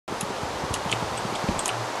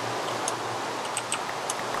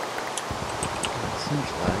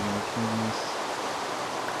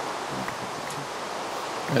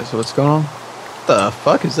Okay, so what's going on? What the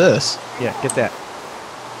fuck is this? Yeah, get that.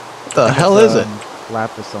 What the hell is it?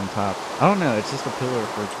 Lapis on top. I don't know. It's just a pillar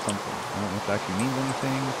for something. I don't know if it actually means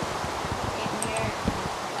anything.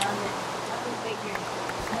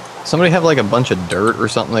 Somebody have like a bunch of dirt or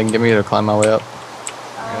something they can give me to climb my way up?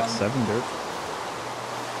 I got 7 dirt.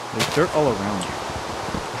 There's dirt all around you.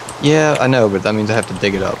 Yeah, I know, but that means I have to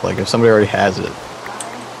dig it up. Like, if somebody already has it.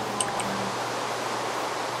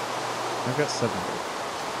 I've got 7 dirt.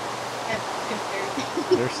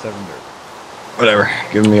 There's 7 dirt. Whatever.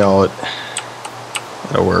 Give me all it.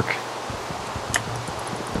 That'll work.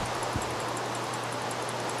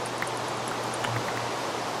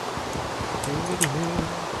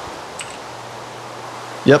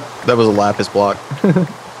 Yep, that was a lapis block. Knew it.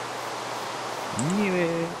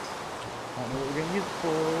 I don't know what we're gonna use it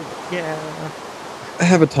for, but yeah. I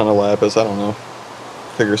have a ton of lapis, I don't know.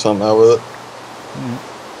 Figure something out with it.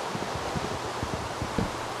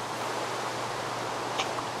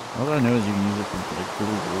 All I know is you can use it for like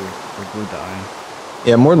glue wood or glue dye.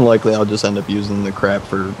 Yeah, more than likely I'll just end up using the crap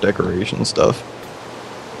for decoration stuff.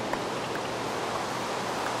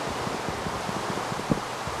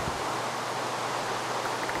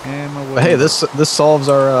 But hey, this solves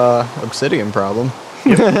our obsidian problem.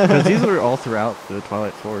 Yep, because these are all throughout the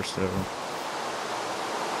Twilight Forest, so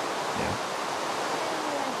yeah.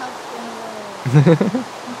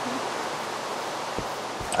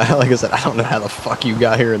 Like I said, I don't know how the fuck you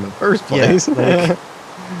got here in the first place. Yeah, like, I don't know.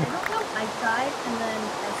 I died and then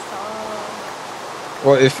I saw.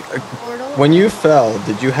 Well, if when you fell,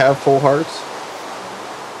 did you have full hearts?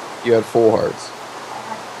 You had full hearts.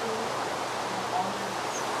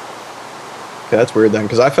 Okay, that's weird then,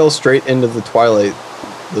 because I fell straight into the Twilight,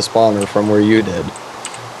 the spawner from where you did,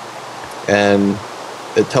 and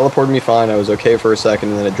it teleported me fine. I was okay for a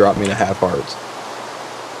second, and then it dropped me to half hearts.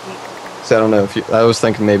 So I don't know if you. I was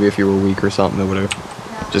thinking maybe if you were weak or something, it would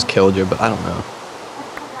have just killed you, but I don't know.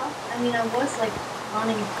 I mean, I was like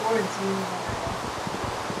running towards you when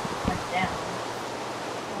I went down.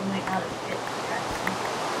 Oh my god, it hit the track.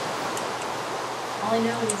 All I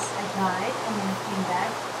know is I died and then I came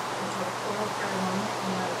back. It's like a portal for a moment and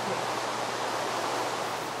then I appeared.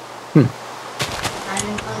 I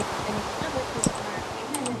didn't like anything of it because when I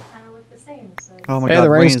came in, it kind of looked the same. So oh my Hey, god, the the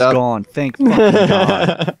rain rain's stopped. gone. Thank fucking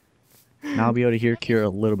god. Now I'll be able to hear Kira a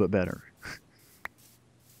little bit better.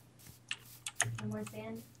 more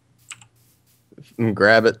sand.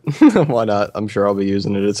 Grab it. Why not? I'm sure I'll be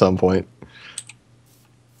using it at some point.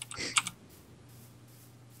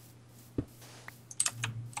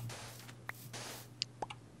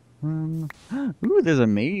 Ooh, there's a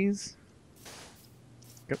maze.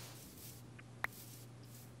 Yep.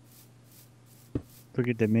 Look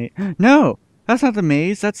at the maze. No, that's not the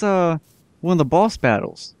maze. That's one of the boss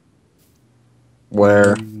battles.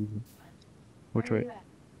 Where? Which way?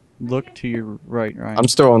 Look to your right, Ryan. I'm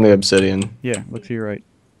still on the obsidian. Yeah, look to your right.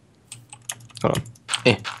 Hold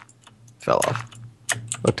on. Fell off.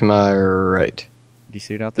 Look to my right. Do you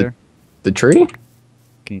see it out there? The tree?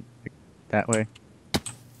 Can you that way?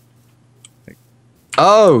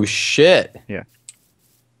 Oh shit. Yeah.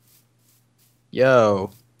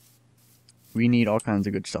 Yo. We need all kinds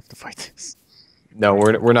of good stuff to fight this. No,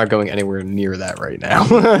 we're not going anywhere near that right now.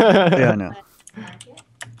 Yeah, I know.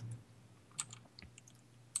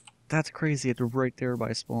 That's crazy. It's right there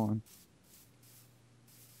by spawn.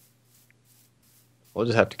 We'll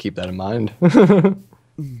just have to keep that in mind. Is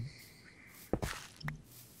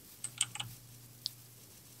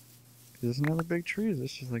this another big tree? Or is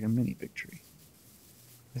this just like a mini big tree?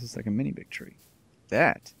 This is like a mini big tree.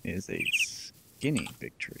 That is a skinny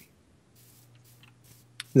big tree.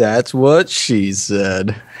 That's what she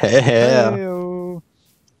said. Yeah. Hey-o.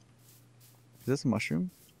 Is this a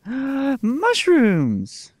mushroom?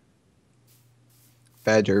 Mushrooms!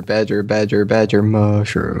 Badger, badger, badger, badger,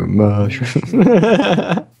 mushroom, mushroom.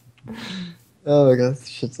 Oh my god, this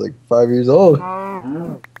shit's like 5 years old.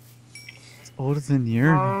 It's older than the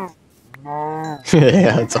internet.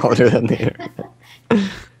 Yeah, it's older than the internet.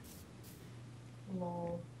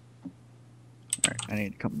 Alright, I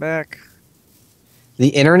need to come back. The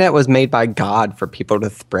internet was made by God for people to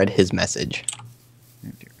spread his message.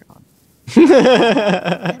 Oh dear god.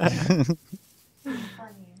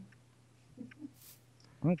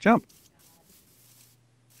 I'm gonna jump.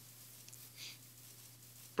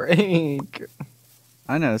 Break.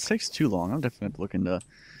 I know, this takes too long. I'm definitely looking to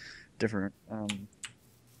different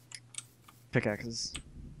pickaxes.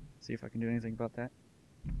 See if I can do anything about that.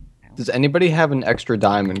 Ow. Does anybody have an extra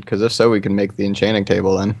diamond? Because if so, we can make the enchanting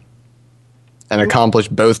table then. And accomplish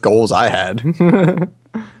both goals I had.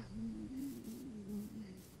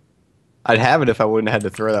 I'd have it if I wouldn't have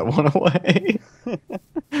had to throw that one away.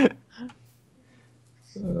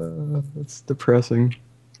 That's depressing.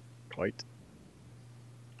 Quite.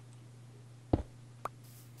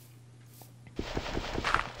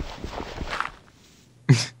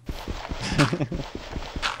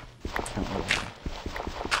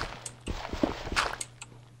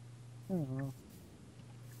 Oh.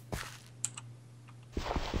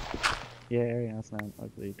 Yeah, that's not an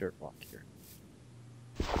ugly dirt block here.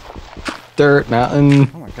 Dirt, mountain.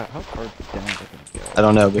 Oh my god, how far down is it gonna go? I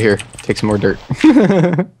don't know, but here, take some more dirt.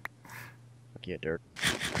 Fuck yeah, dirt.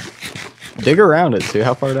 Dig around it, see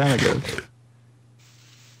how far down it goes.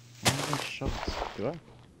 I don't have shovels. Do I?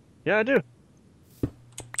 Yeah, I do.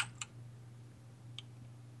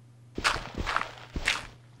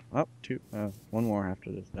 Oh, two. One more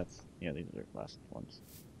after this. That's yeah. These are the last ones.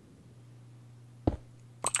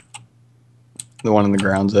 The one in the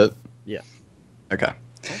ground's it? Yeah. Okay.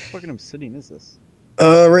 What fucking obsidian is this?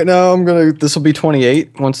 Right now this will be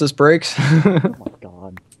 28 once this breaks. Oh my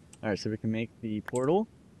god. Alright, so we can make the portal.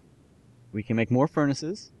 We can make more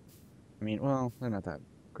furnaces. I mean, well, they're not that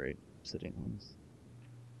great obsidian ones.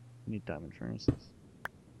 We need diamond furnaces.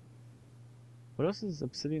 What else is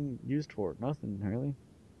obsidian used for? Nothing, really.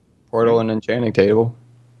 Portal and enchanting table.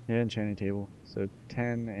 Yeah, enchanting table. So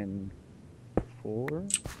 10 and 4?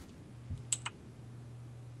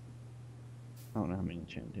 I don't know how many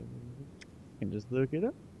enchanting tables there are. You can just look it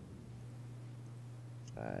up.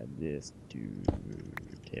 This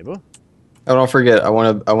table. Oh, don't forget, I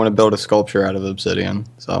want to build a sculpture out of obsidian.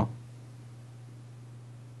 So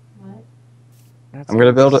What? That's I'm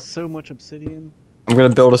gonna build so much obsidian. I'm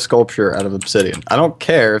gonna build a sculpture out of obsidian. I don't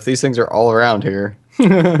care if these things are all around here.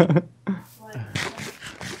 What?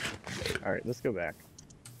 Alright, let's go back.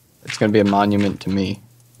 It's gonna be a monument to me.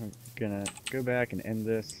 I'm gonna go back and end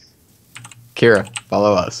this. Kira,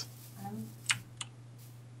 follow us. Um,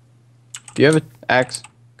 Do you have an axe?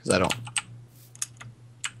 Because I don't.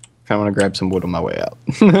 I want to grab some wood on my way out.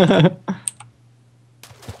 oh, you, and then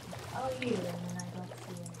I don't see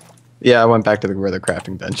anything. Yeah, I went back to where the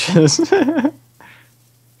crafting bench is. But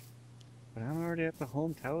I'm already at the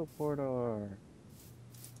home teleporter.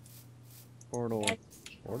 Portal.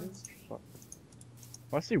 Portal? Fuck.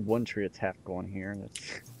 Well, I see one tree that's half going here.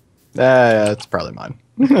 That's. Yeah, it's probably mine.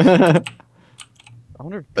 I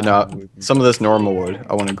wonder if But no, diamond wood- some of this normal wood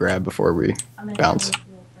I want to grab before we I'm gonna bounce. go with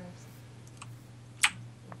you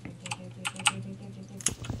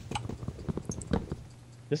first.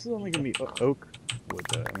 This is only gonna be oak wood,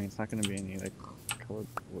 though. I mean, it's not gonna be any like colored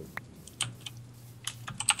wood.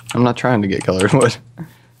 I'm not trying to get colored wood.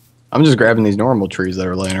 I'm just grabbing these normal trees that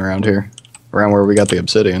are laying around here, around where we got the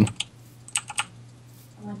obsidian.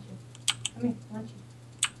 I want you. Come here, I want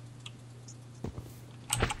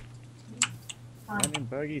you. Fine. I'm in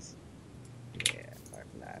buggies. Yeah, fuck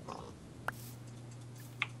that.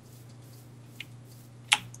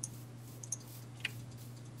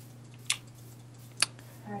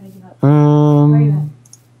 Alright, I give up. Where are you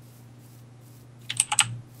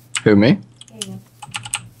Who, me? at? There you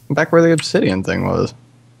go. Back where the obsidian thing was.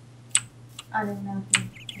 I didn't know if you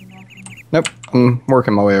came back from there. Nope, I'm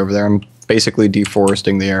working my way over there. I'm basically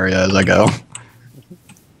deforesting the area as I go.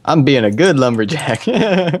 I'm being a good lumberjack.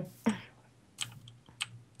 Kira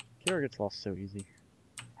gets lost so easy.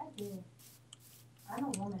 I do. I'm a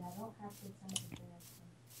woman. I don't have to send it to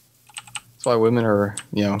That's why women are,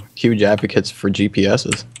 huge advocates for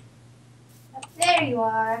GPSs. There you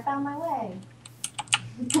are. I found my way.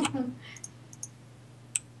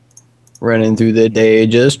 Running through the day,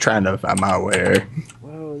 just trying to find my way.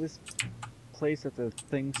 Whoa, this place that the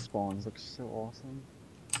thing spawns looks so awesome.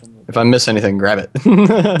 If I miss anything, grab it.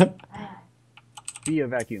 Be a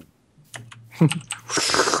vacuum.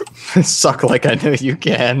 Suck like I know you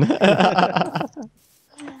can.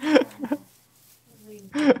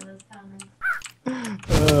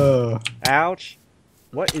 Oh. Ouch!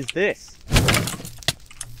 What is this?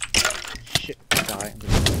 Shit, die.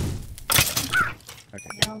 Okay.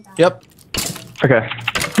 Yep. Okay.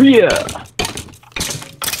 Yeah. I'm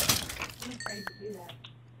afraid to do that.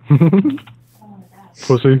 I don't want to die.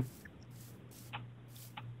 Pussy.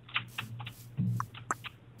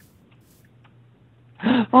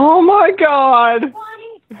 Oh my god!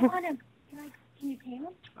 Bonnie, I want him. Can you tame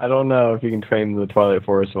him? I don't know if you can tame the Twilight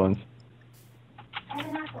Forest ones. I have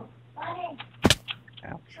an apple. Bonnie,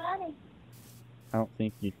 Ouch. Bonnie. I don't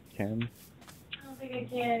think you can. I don't think I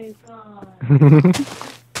can. He's gone.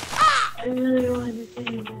 I really wanted to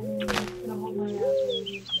see him. I'm gonna hold my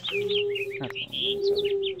apple. That's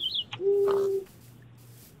fine.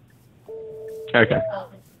 Okay. Oh,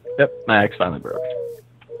 Yep, my axe finally broke.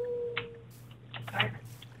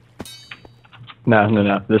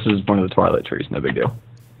 No. This is one of the twilight trees. No big deal.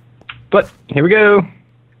 But here we go.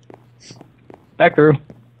 Back through.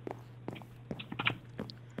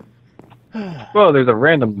 Whoa, there's a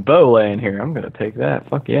random bow laying here. I'm gonna take that.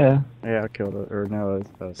 Fuck yeah. Yeah, I killed it. Or no,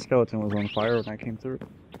 a skeleton was on fire when I came through.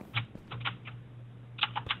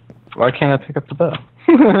 Why can't I pick up the bow?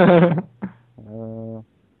 I don't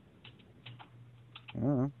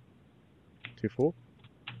know. Too full?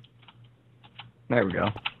 There we go.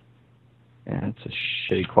 Yeah, it's a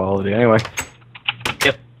shitty quality. Anyway.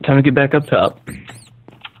 Yep, time to get back up top.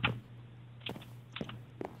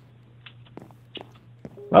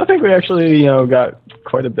 I think we actually, got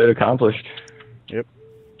quite a bit accomplished. Yep.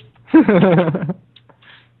 God,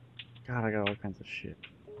 I got all kinds of shit.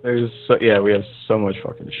 Yeah, we have so much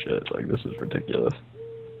fucking shit. Like, this is ridiculous.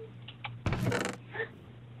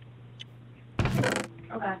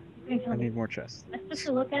 Okay. I need more chests. I'm supposed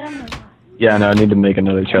to look at them or not? Yeah, no, I need to make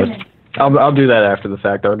another chest. I'll do that after the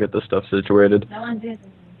fact. I'll get the stuff situated. No one did.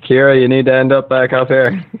 Kira, you need to end up back up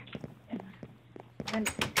here.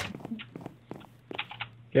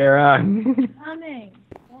 Kira. Coming.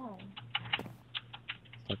 Oh.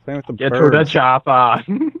 Stop playing with the Get birds. to the chopper.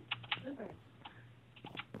 Bluebird.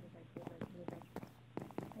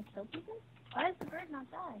 I killed people? Why does the bird not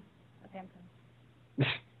die? Okay, I'm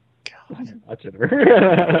coming. God. Watching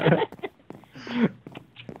her.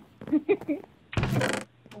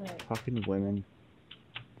 Wait, Fucking women.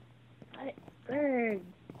 what? Birds.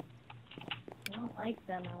 I don't like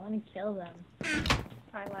them. I want to kill them.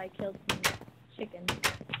 Probably why I killed some chickens.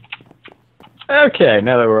 Okay,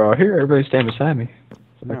 now that we're all here, everybody stand beside me.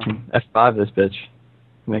 So I No. can F5 this bitch.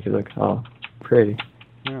 Make it look all pretty.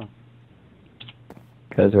 No.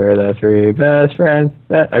 Because we're the three best friends.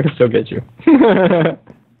 I can still get you.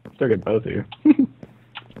 Still get both of you.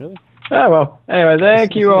 Really? Oh, well. Anyway,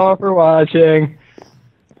 thank you all for watching.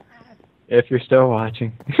 If you're still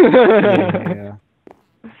watching. Yeah.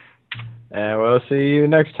 And we'll see you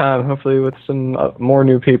next time, hopefully with some more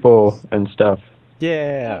new people and stuff.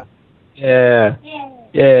 Yeah. Yeah. Yeah.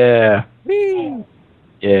 Yeah. Whee!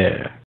 Yeah.